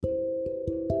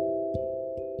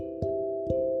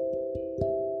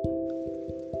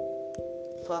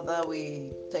Father,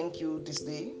 we thank you this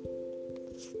day.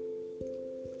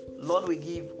 Lord, we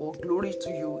give all glory to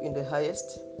you in the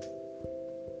highest.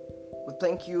 We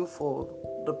thank you for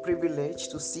the privilege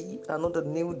to see another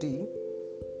new day.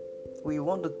 We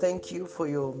want to thank you for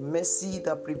your mercy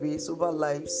that prevails over our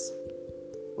lives.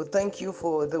 We thank you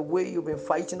for the way you've been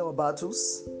fighting our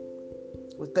battles.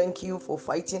 We thank you for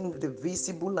fighting the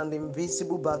visible and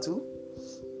invisible battle.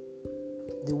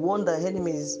 The one that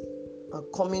enemies are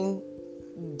coming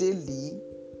daily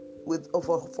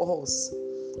for us.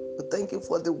 We thank you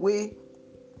for the way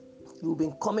you've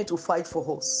been coming to fight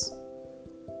for us.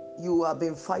 You have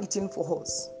been fighting for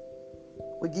us.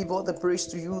 We give all the praise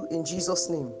to you in Jesus'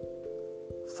 name.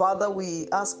 Father, we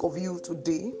ask of you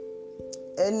today,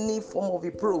 any form of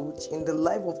reproach in the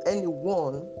life of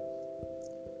anyone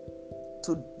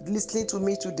to listening to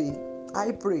me today,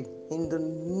 I pray in the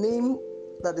name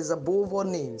that is above all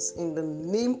names, in the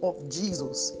name of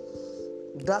Jesus,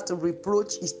 that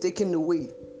reproach is taken away.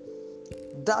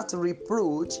 That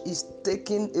reproach is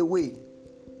taken away.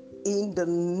 In the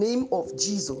name of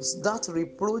Jesus, that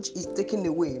reproach is taken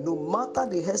away. No matter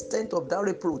the extent of that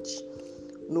reproach,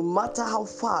 no matter how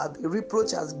far the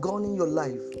reproach has gone in your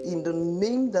life, in the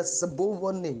name that is above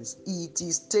all names, it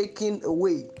is taken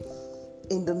away.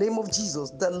 In the name of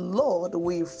Jesus, the Lord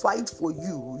will fight for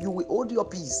you. You will hold your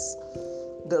peace.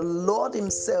 The Lord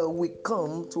himself will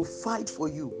come to fight for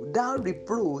you. That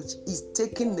reproach is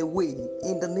taken away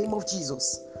in the name of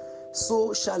Jesus.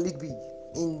 So shall it be.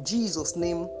 In Jesus'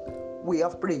 name we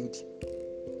have prayed.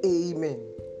 Amen.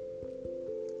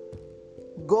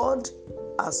 God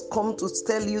has come to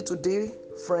tell you today,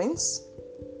 friends,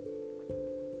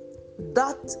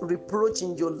 that reproach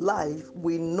in your life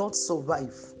will not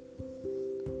survive.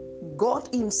 God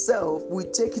himself will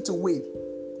take it away.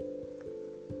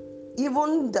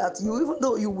 Even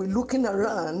though you were looking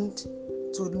around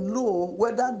to know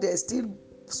whether there's still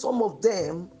some of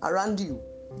them around you,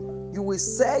 you will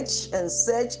search and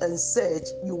search and search,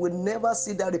 you will never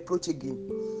see that reproach again.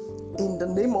 In the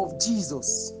name of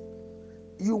Jesus,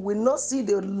 you will not see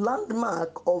the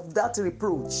landmark of that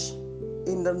reproach.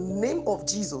 In the name of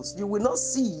Jesus, you will not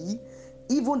see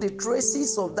even the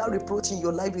traces of that reproach in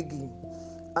your life again.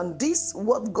 And this is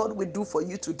what God will do for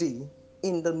you today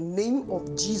in the name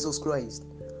of Jesus Christ.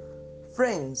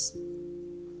 Friends,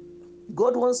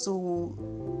 God wants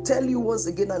to tell you once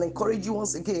again and encourage you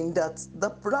once again that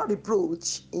the proud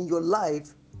reproach in your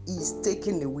life is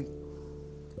taken away.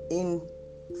 In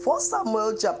 1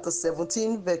 Samuel chapter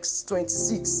 17 verse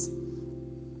 26,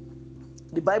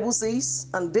 the Bible says,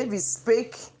 "And David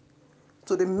spake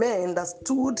to the men that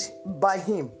stood by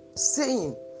him,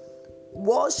 saying,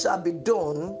 What shall be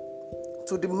done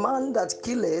to the man that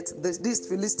killeth this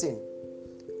Philistine,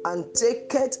 and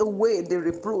taketh away the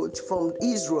reproach from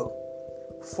Israel?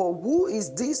 For who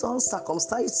is this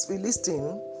uncircumcised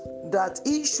Philistine, that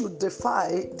he should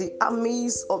defy the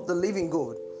armies of the living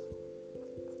God?"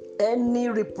 Any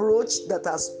reproach that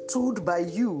has stood by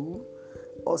you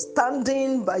or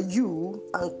standing by you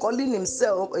and calling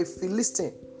himself a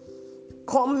Philistine,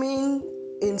 calling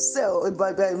himself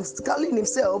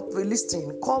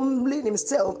Philistine, calling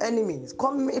himself enemies,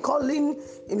 calling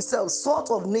himself sort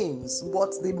of names,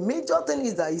 but the major thing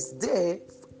is that it's there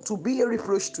to be a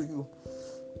reproach to you.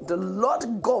 The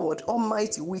Lord God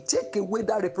Almighty will take away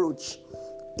that reproach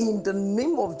in the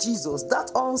name of Jesus.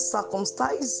 That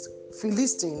uncircumcised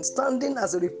Philistine standing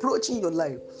as a reproach in your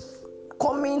life,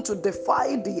 coming to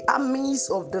defy the armies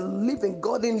of the living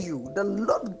God in you, the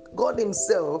Lord God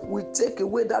himself will take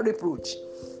away that reproach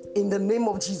in the name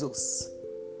of Jesus.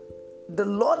 The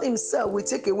Lord himself will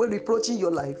take away reproach in your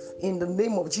life in the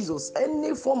name of Jesus.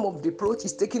 Any form of reproach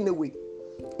is taken away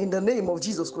in the name of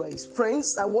Jesus Christ.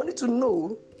 Friends, I want you to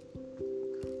know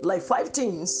like 5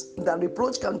 things that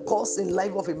reproach can cause in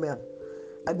life of a man.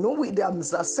 I know there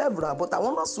are several, but I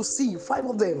want us to see 5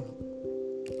 of them.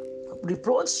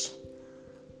 Reproach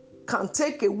can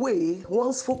take away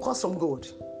one's focus from God.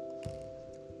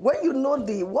 When you know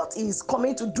what is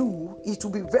coming to do, it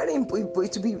will be very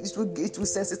important. It will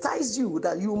sensitize you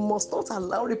that you must not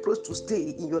allow reproach to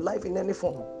stay in your life in any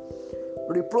form.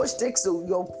 Reproach takes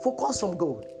your focus from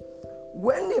God.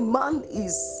 When a man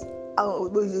is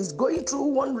going through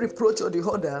one reproach or the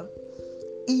other,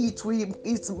 it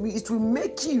will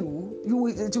make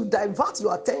it will divert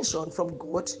your attention from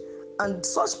God, and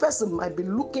such person might be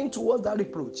looking towards that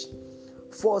reproach.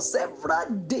 For several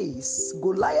days,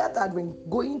 Goliath had been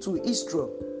going to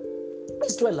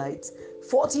Israelites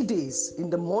 40 days. In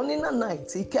the morning and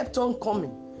night, he kept on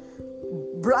coming,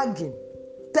 bragging,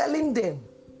 telling them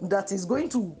that is going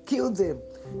to kill them,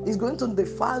 is going to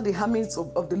defile the armies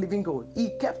of the living God.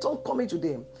 He kept on coming to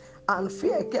them, and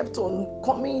fear kept on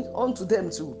coming onto them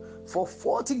too for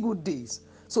 40 good days.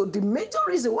 So the major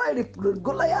reason why the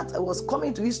Goliath was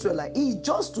coming to Israel is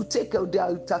just to take their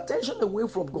attention away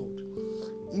from God.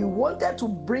 He wanted to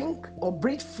bring or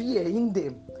breed fear in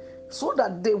them, so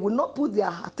that they will not put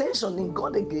their attention in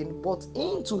God again, but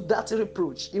into that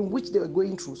reproach in which they were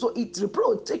going through. So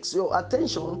reproach takes your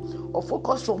attention or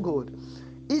focus from God.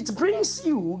 It brings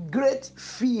you great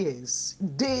fears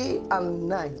day and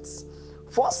night.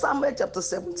 1 Samuel chapter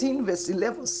 17 verse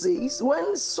 11 says,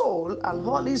 when Saul and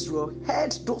all Israel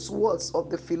heard those words of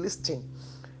the Philistine,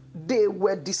 they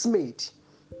were dismayed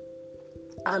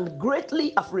and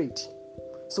greatly afraid.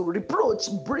 So reproach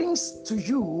brings to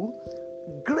you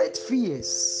great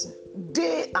fears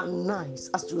day and night.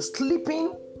 As you're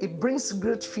sleeping, it brings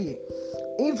great fear.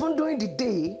 Even during the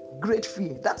day, great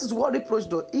fear. That is what reproach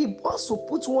does. It also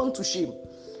puts one to shame.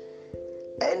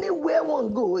 Anywhere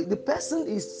one goes, the person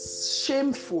is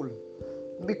shameful.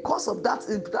 Because of that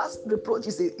reproach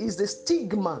is a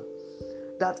stigma.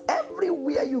 That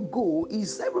everywhere you go,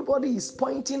 everybody is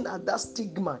pointing at that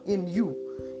stigma in you.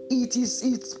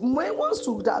 It's wants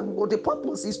to that what the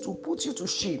purpose is to put you to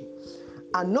shame.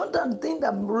 Another thing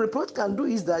that reproach can do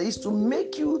is to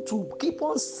make you to keep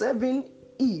on serving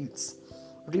it.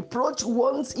 Reproach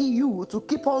wants you to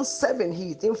keep on serving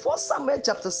it. In 1 Samuel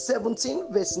chapter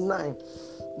 17 verse 9,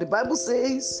 the Bible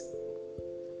says,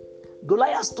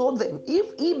 Goliath told them,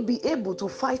 if he be able to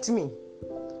fight me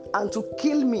and to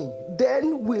kill me,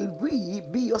 then will we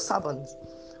be your servants.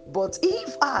 But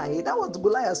if I, that was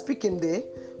Goliath speaking there,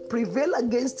 prevail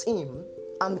against him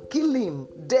and kill him,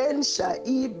 then shall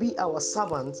he be our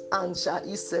servant and shall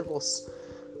he serve us.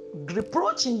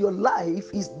 Reproach in your life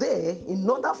is there in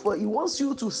order for he wants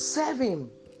you to serve him,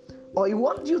 or he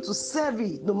wants you to serve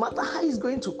it no matter how it's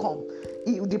going to come.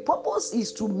 The purpose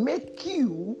is to make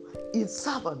you his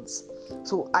servants.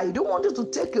 So I don't want you to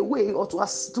take away or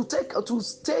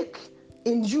to take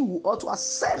in you or to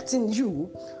accept in you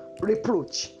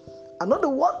reproach. Another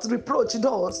what reproach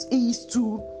does is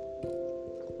to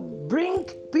bring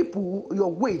people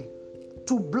your way,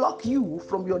 to block you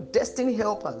from your destiny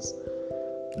helpers.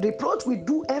 Reproach will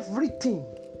do everything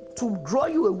to draw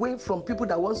you away from people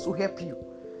that wants to help you,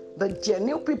 the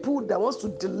genuine people that wants to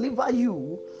deliver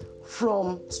you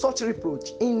from such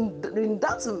reproach. In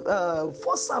that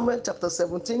 1 Samuel chapter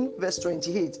 17 verse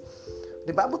 28,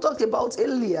 the Bible talked about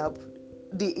Eliab,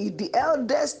 the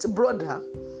eldest brother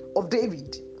of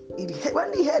David.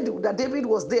 When he heard that David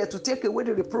was there to take away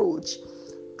the reproach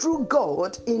through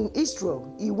God in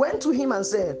Israel, he went to him and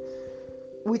said,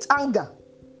 with anger,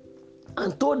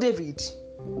 and told David,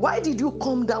 why did you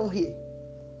come down here?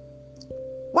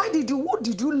 What did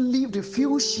you leave the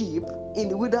few sheep in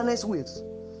the wilderness with?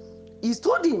 He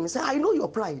told him, he said, I know your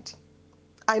pride.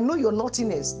 I know your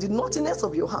naughtiness, the naughtiness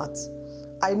of your heart.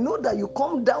 I know that you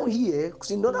come down here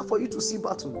in order for you to see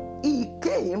battle. He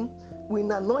came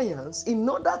with annoyance in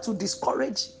order to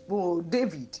discourage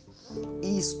David.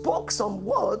 He spoke some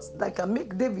words that can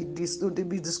make David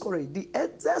be discouraged.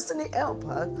 The destiny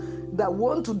helper that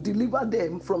want to deliver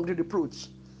them from the reproach.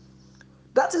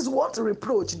 That is what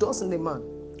reproach does in a man.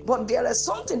 But there is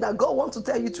something that God wants to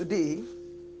tell you today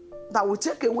that will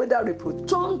take away that reproach.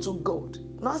 Turn to God.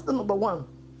 That's the number one.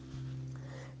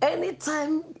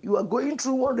 Anytime you are going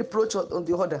through one reproach or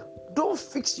the other, don't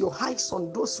fix your eyes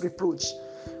on those reproach.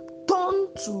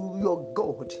 Turn to your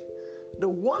God, the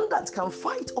one that can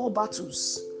fight all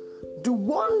battles, the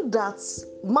one that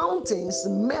mountains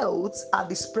melt at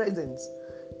his presence,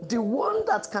 the one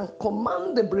that can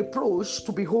command the reproach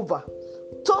to be over.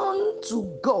 Turn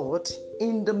to God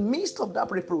in the midst of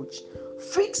that reproach.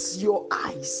 Fix your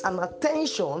eyes and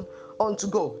attention unto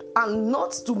God and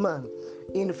not to man.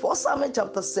 In 1 Samuel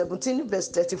chapter 17 verse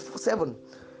 37,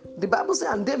 the Bible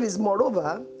says, and David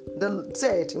moreover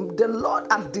said, the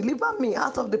Lord hath delivered me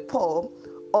out of the paw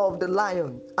of the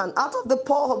lion and out of the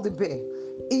paw of the bear.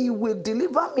 He will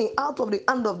deliver me out of the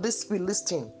hand of this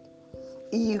Philistine.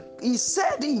 He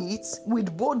said it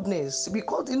with boldness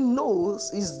because he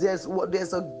knows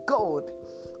there's a God,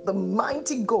 the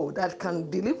mighty God that can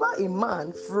deliver a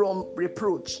man from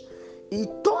reproach. He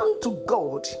turned to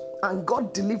God and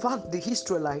God delivered the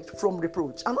Israelite from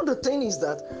reproach. Another thing is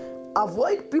that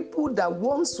avoid people that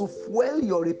want to fuel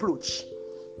your reproach.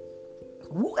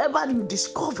 Whoever you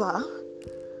discover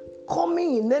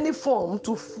coming in any form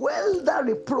to fuel that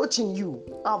reproach in you,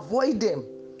 avoid them.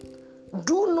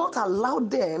 Do not allow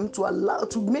them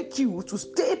to make you to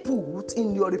stay put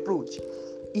in your reproach.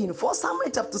 In 1 Samuel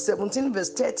chapter 17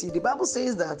 verse 30, the Bible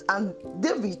says that, and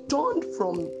David turned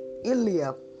from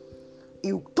Eliab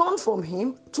He turned from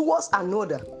him towards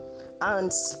another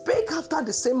and spake after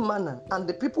the same manner, and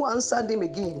the people answered him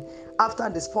again after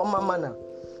this former manner.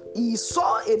 He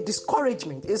saw a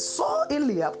discouragement. He saw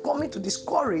Eliab coming to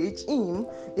discourage him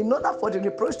in order for the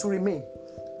reproach to remain.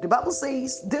 The Bible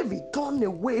says David turned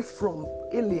away from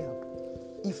Eliab.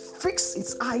 He fixed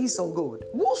his eyes on God.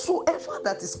 Whosoever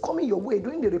that is coming your way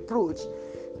during the reproach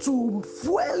to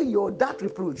fuel that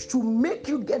reproach, to make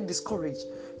you get discouraged,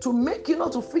 to make you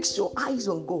not to fix your eyes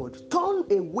on God, turn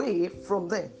away from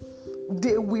them.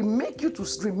 They will make you to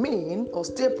remain or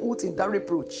stay put in that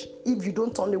reproach if you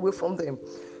don't turn away from them.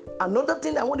 Another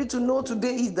thing I want you to know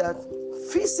today is that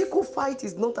physical fight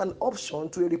is not an option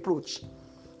to a reproach.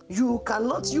 You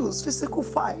cannot use physical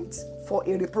fight for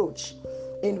a reproach.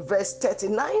 In verse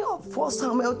 39 of 1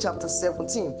 Samuel chapter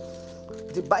 17,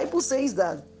 the Bible says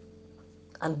that,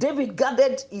 and David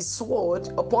gathered his sword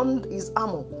upon his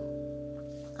armor,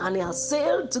 and he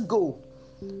sailed to go,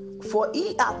 for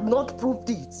he had not proved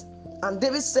it. And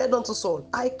David said unto Saul,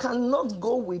 I cannot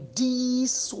go with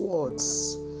these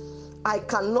swords. I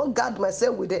cannot guard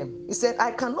myself with them. He said,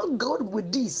 I cannot go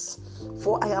with these,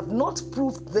 for I have not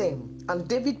proved them. And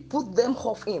David put them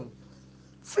off him.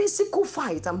 Physical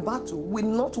fight and battle will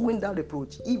not win that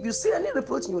reproach. If you see any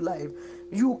reproach in your life,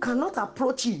 you cannot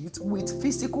approach it with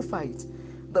physical fight.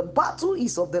 The battle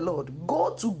is of the Lord.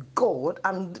 Go to God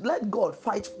and let God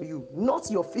fight for you, not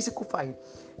your physical fight.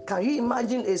 Can you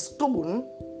imagine a stone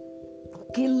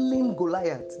killing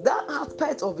Goliath? That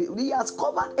aspect of it, he has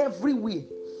covered everywhere,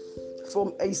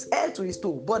 from his head to his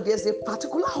toe. But there's a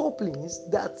particular openings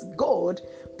that God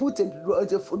put in,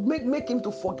 make him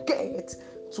to forget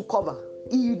to cover.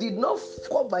 He did not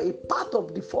cover a part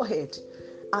of the forehead.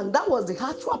 And that was the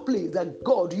actual place that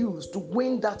God used to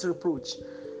win that reproach.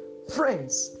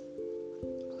 Friends,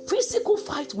 physical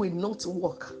fight will not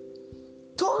work.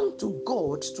 Turn to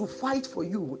God to fight for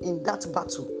you in that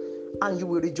battle, and you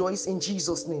will rejoice in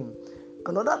Jesus' name.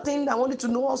 Another thing I wanted to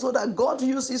know also, that God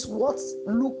uses what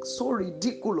looks so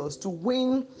ridiculous to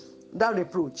win that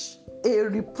reproach. A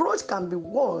reproach can be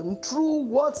won through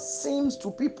what seems to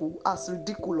people as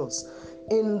ridiculous.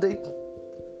 In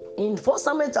 1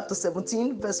 Samuel chapter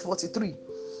 17, verse 43,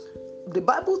 the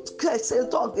Bible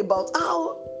talked about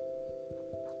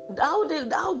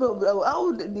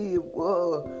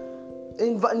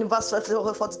in verse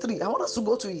 43, I want us to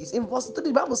go to it. In verse 3,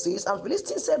 the Bible says, and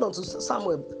Philistine said unto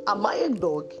Samuel, am I a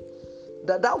dog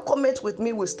that thou comest with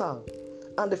me with staff?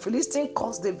 And the Philistine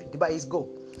cursed David by his God.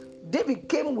 David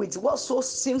came with what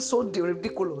seemed so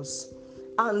ridiculous.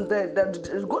 And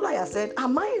the Goliath said,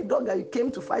 am I a dog that you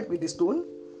came to fight with the stone?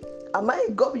 Am I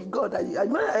a God that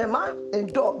am I a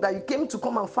dog that you came to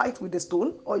come and fight with the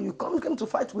stone? Or you came to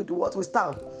fight with what? With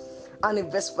staff? And in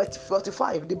verse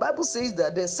 45, the Bible says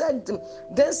that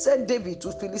then said David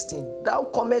to Philistine, thou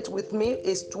comest with me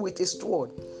with a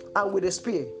sword and with a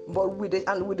spear,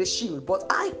 and with a shield. But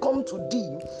I come to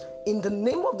thee in the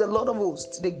name of the Lord of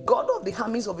hosts, the God of the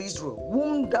armies of Israel,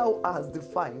 whom thou hast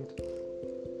defied.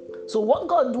 So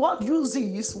what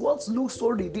uses what looks so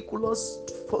ridiculous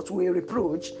to a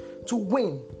reproach to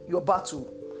win your battle.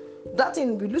 That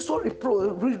thing will look so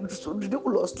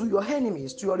ridiculous to your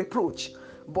enemies, to your reproach.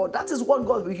 But that is what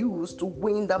God will use to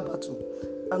win that battle.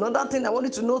 Another thing I want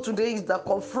you to know today is that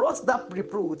confront that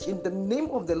reproach in the name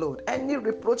of the Lord. Any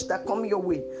reproach that comes your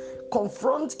way,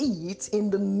 confront it in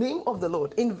the name of the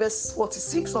Lord. In verse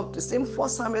 46 of the same 1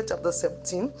 Samuel chapter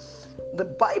 17, the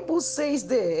Bible says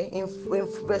there in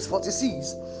verse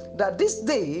 46 that this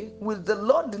day will the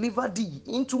Lord deliver thee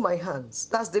into my hands.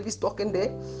 That's David talking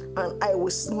there. And I will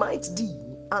smite thee,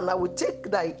 and I will take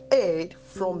thy head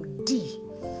from thee.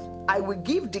 I will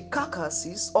give the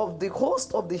carcasses of the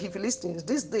host of the Philistines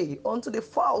this day unto the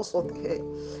fowls of the air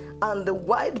and the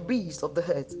wild beasts of the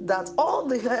earth, that all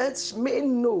the earth may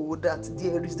know that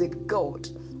there is a God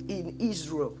in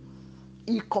Israel.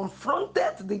 He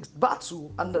confronted the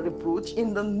battle and the reproach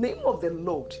in the name of the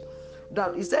Lord.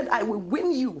 That he said, I will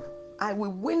win you. I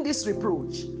will win this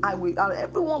reproach. And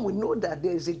everyone will know that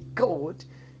there is a God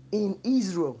in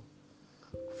Israel.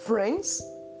 Friends,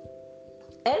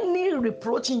 any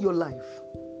reproach in your life,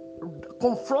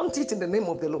 confront it in the name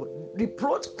of the Lord.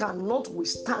 Reproach cannot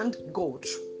withstand God.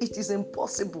 It is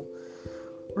impossible.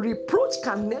 Reproach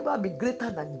can never be greater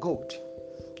than God.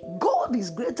 God is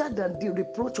greater than the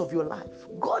reproach of your life.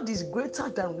 God is greater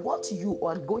than what you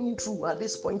are going through at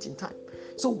this point in time.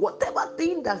 So whatever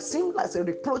thing that seems like a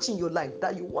reproach in your life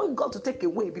that you want God to take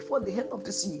away before the end of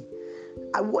this year,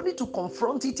 I want you to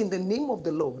confront it in the name of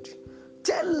the Lord.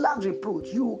 Tell that reproach,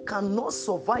 you cannot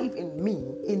survive in me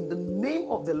in the name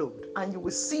of the Lord, and you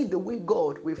will see the way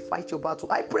God will fight your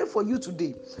battle. I pray for you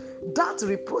today. That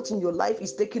reproach in your life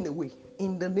is taken away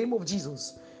in the name of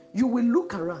Jesus. You will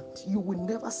look around, you will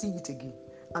never see it again.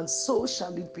 And so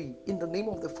shall it be in the name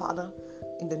of the Father,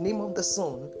 in the name of the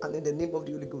Son, and in the name of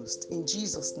the Holy Ghost. In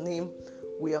Jesus' name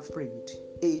we have prayed.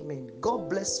 Amen. God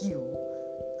bless you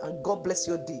and God bless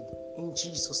your day. In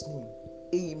Jesus' name.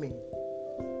 Amen.